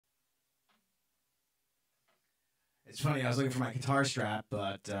It's funny, I was looking for my guitar strap,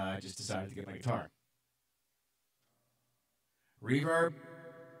 but I just decided to get my guitar. Reverb.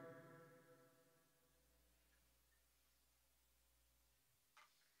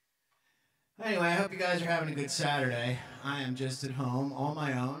 Anyway, I hope you guys are having a good Saturday. I am just at home on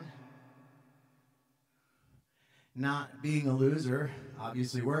my own. Not being a loser,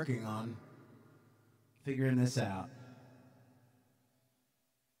 obviously working on figuring this out.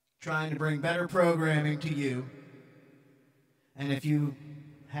 Trying to bring better programming to you. And if you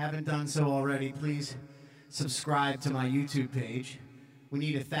haven't done so already, please subscribe to my YouTube page. We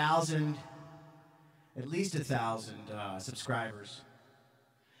need 1,000, at least 1,000 subscribers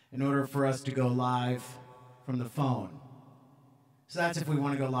in order for us to go live from the phone. So that's if we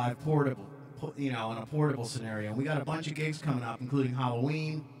want to go live portable, you know, in a portable scenario. We got a bunch of gigs coming up, including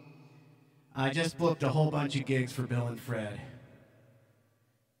Halloween. I just booked a whole bunch of gigs for Bill and Fred.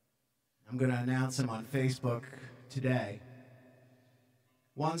 I'm going to announce them on Facebook today.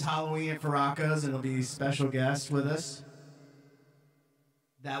 One's Halloween at Faracos, and there'll be special guests with us.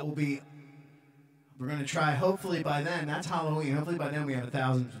 That will be, we're going to try, hopefully by then, that's Halloween, hopefully by then we have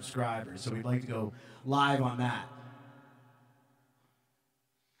 1,000 subscribers, so we'd like to go live on that.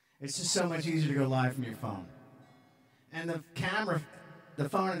 It's just so much easier to go live from your phone. And the camera, the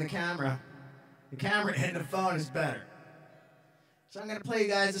phone and the camera and the phone is better. So I'm going to play you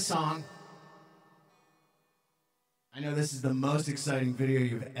guys a song. I know this is the most exciting video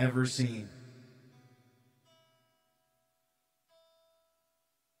you've ever seen.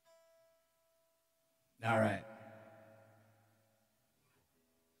 All right.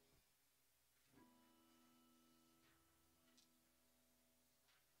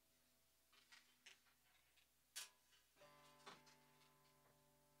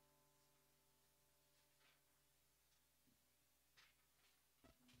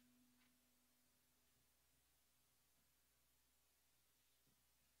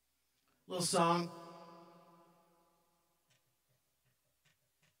 Little song.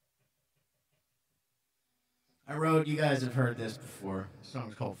 I wrote, you guys have heard this before. The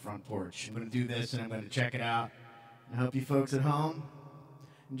song's called Front Porch. I'm going to do this and I'm going to check it out. I hope you folks at home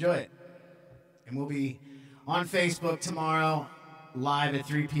enjoy it. And we'll be on Facebook tomorrow, live at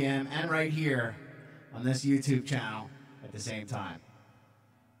 3 p.m. and right here on this YouTube channel at the same time.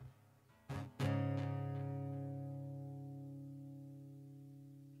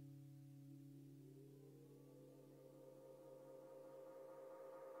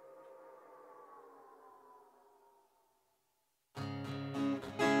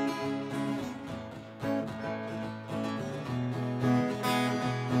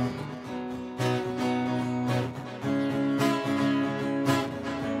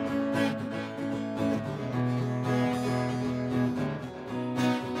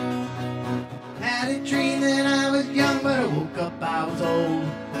 I was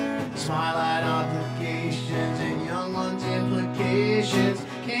old. Smile-eyed obligations and young ones' implications.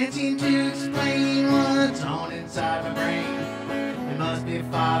 Can't seem to explain what's on inside my brain. It must be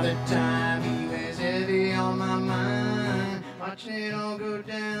Father Time, he was heavy on my mind. Watching it all go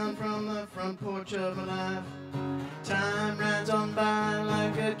down from the front porch of my life. Time rides on by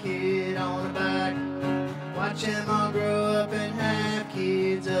like a kid on a bike. Watch them all grow up and have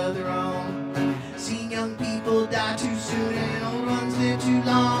kids of their own. Seen young people die too soon and old ones live too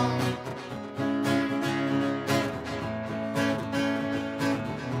long.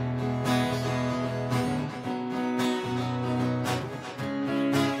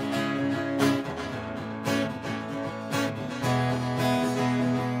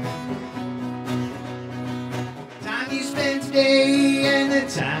 Time you spend today and the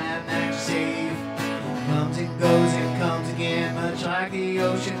time that you save comes and goes and comes again, much like the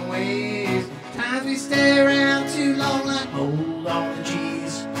ocean waves. Times we stay around too long like mold on the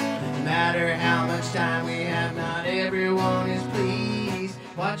cheese. No matter how much time we have, not everyone is pleased.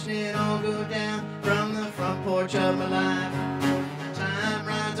 Watching it all go down from the front porch of my life. Time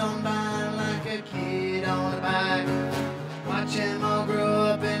rides on by like a kid on a bike. Watch them all grow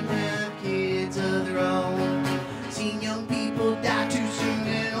up and have kids of their own. Seen young people die too soon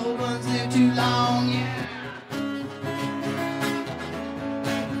and old ones live too long, yeah.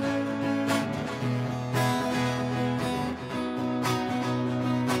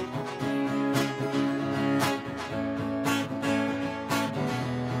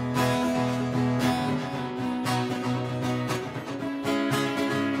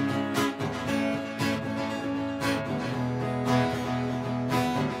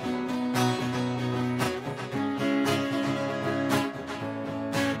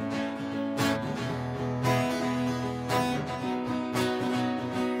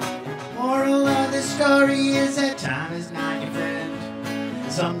 story is that time is not your friend.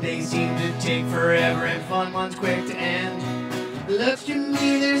 Some days seem to take forever and fun ones quick to end. Looks to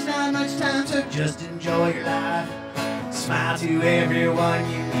me there's not much time, so just enjoy your life. Smile to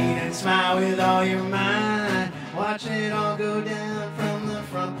everyone you meet and smile with all your mind. Watch it all go down from the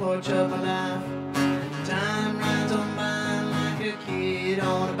front porch of my life. Time rides on by like a kid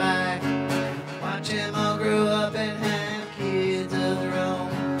on a bike. Watch them all grow up and have kids of their own.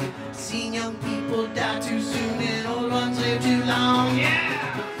 Seen young people die too soon and old ones live too long. Yeah!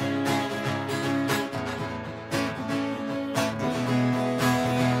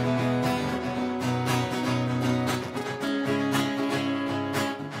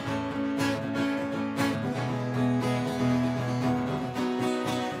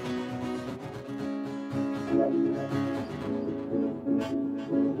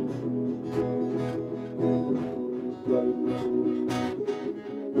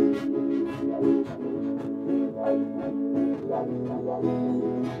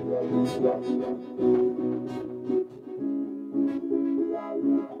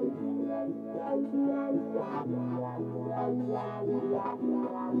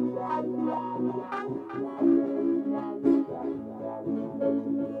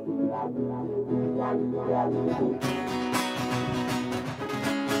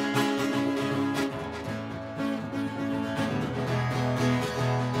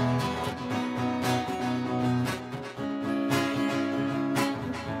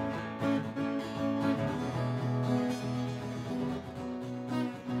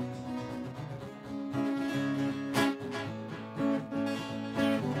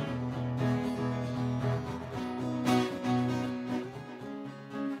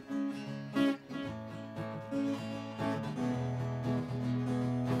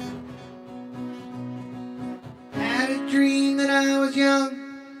 Dream that I was young,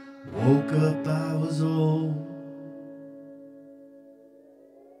 woke up I was old.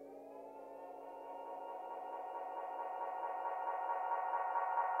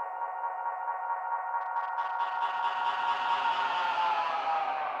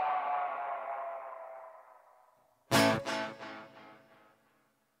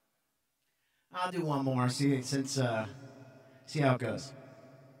 I'll do one more, see how it goes.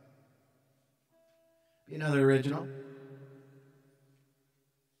 Be another original.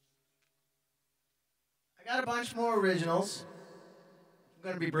 I got a bunch more originals. I'm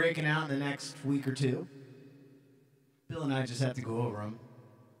going to be breaking out in the next week or two. Bill and I just have to go over them.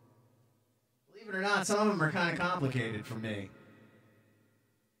 Believe it or not, some of them are kind of complicated for me.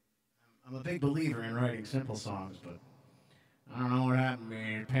 I'm a big believer in writing simple songs, but I don't know what happened to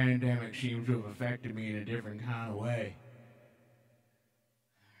me. The pandemic seems to have affected me in a different kind of way.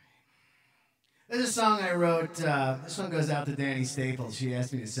 This is a song I wrote. This one goes out to Danny Staples. She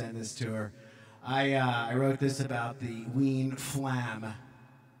asked me to send this to her. I wrote this about the Ween Flam.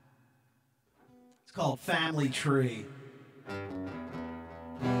 It's called Family Tree.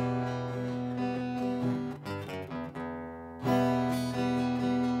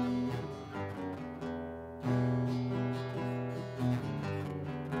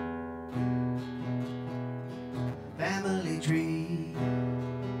 Family tree.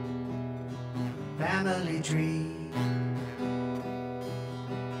 Family tree.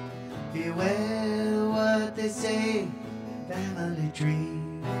 Hear well what they say, family tree.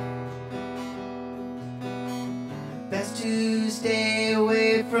 Best to stay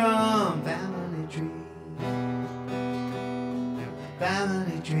away from family tree.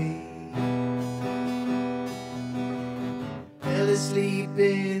 Family tree. Fell asleep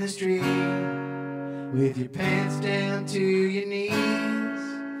in the street with your pants down to your knees.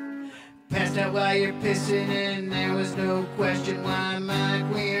 Passed out while you're pissing and there was no question why my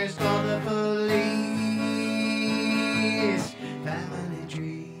queers called the police. Family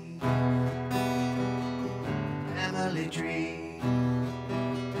tree. Family tree.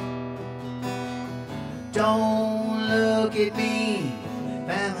 Don't look at me.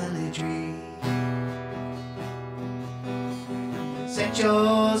 Family tree. Set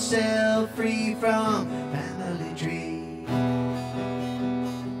yourself free from family tree.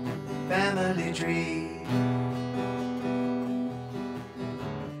 Family tree.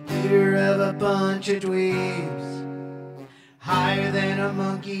 Leader of a bunch of dweebs, higher than a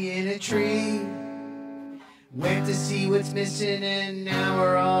monkey in a tree. Went to see what's missing and now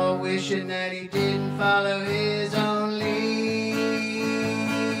we're all wishing that he didn't follow his own lead.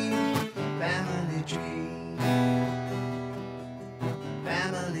 Family tree.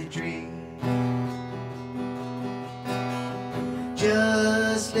 Family tree.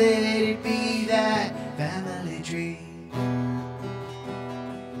 Just let it be that family tree.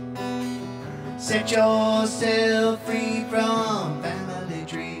 Set yourself free from family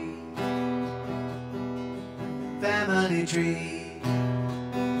tree. Family tree.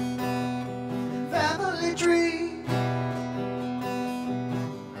 Family tree.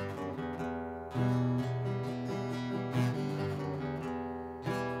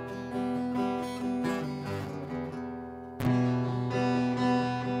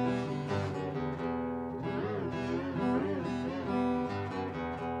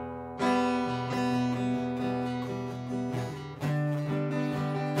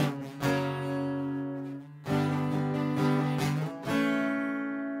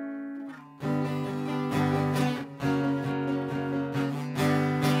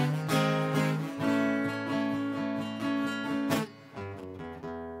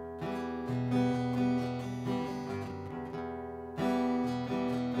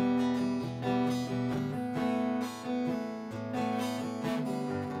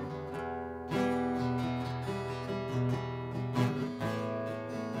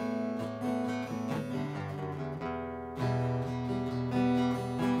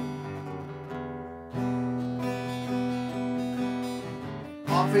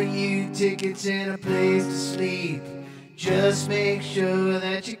 Offer you tickets and a place to sleep. Just make sure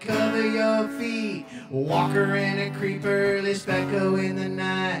that you cover your feet. Walker and a creeper, Lispecco in the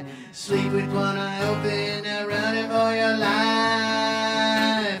night. Sleep with one eye open and running for your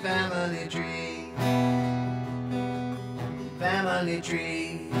life. Family tree. Family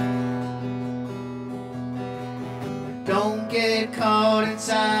tree. Don't get caught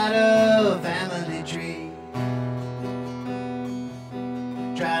inside a family tree.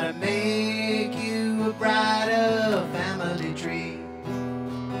 Try to make you a brighter family tree.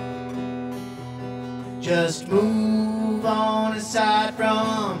 Just move on aside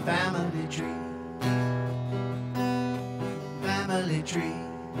from family tree. Family tree.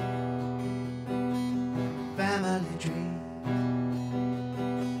 Family tree.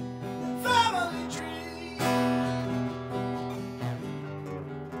 Family tree.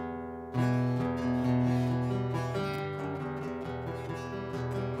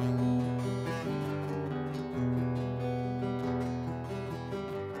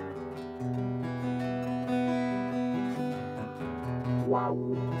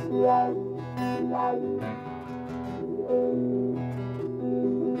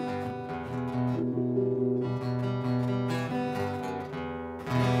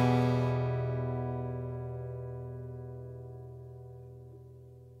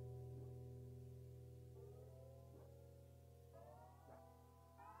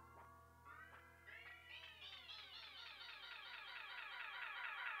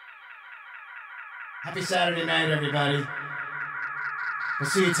 Happy Saturday night, everybody. We'll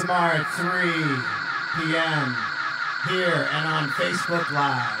see you tomorrow at 3 p.m. here and on Facebook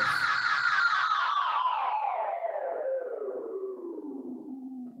Live.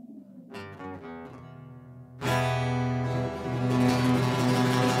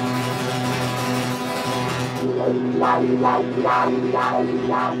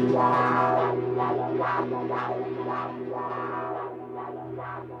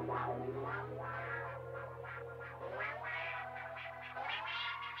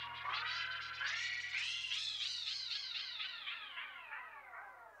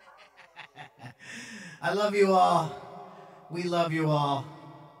 I love you all. We love you all.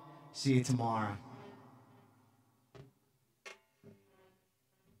 See you tomorrow.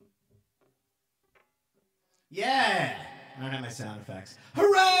 Yeah! I don't have my sound effects.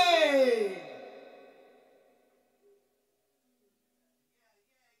 Hooray!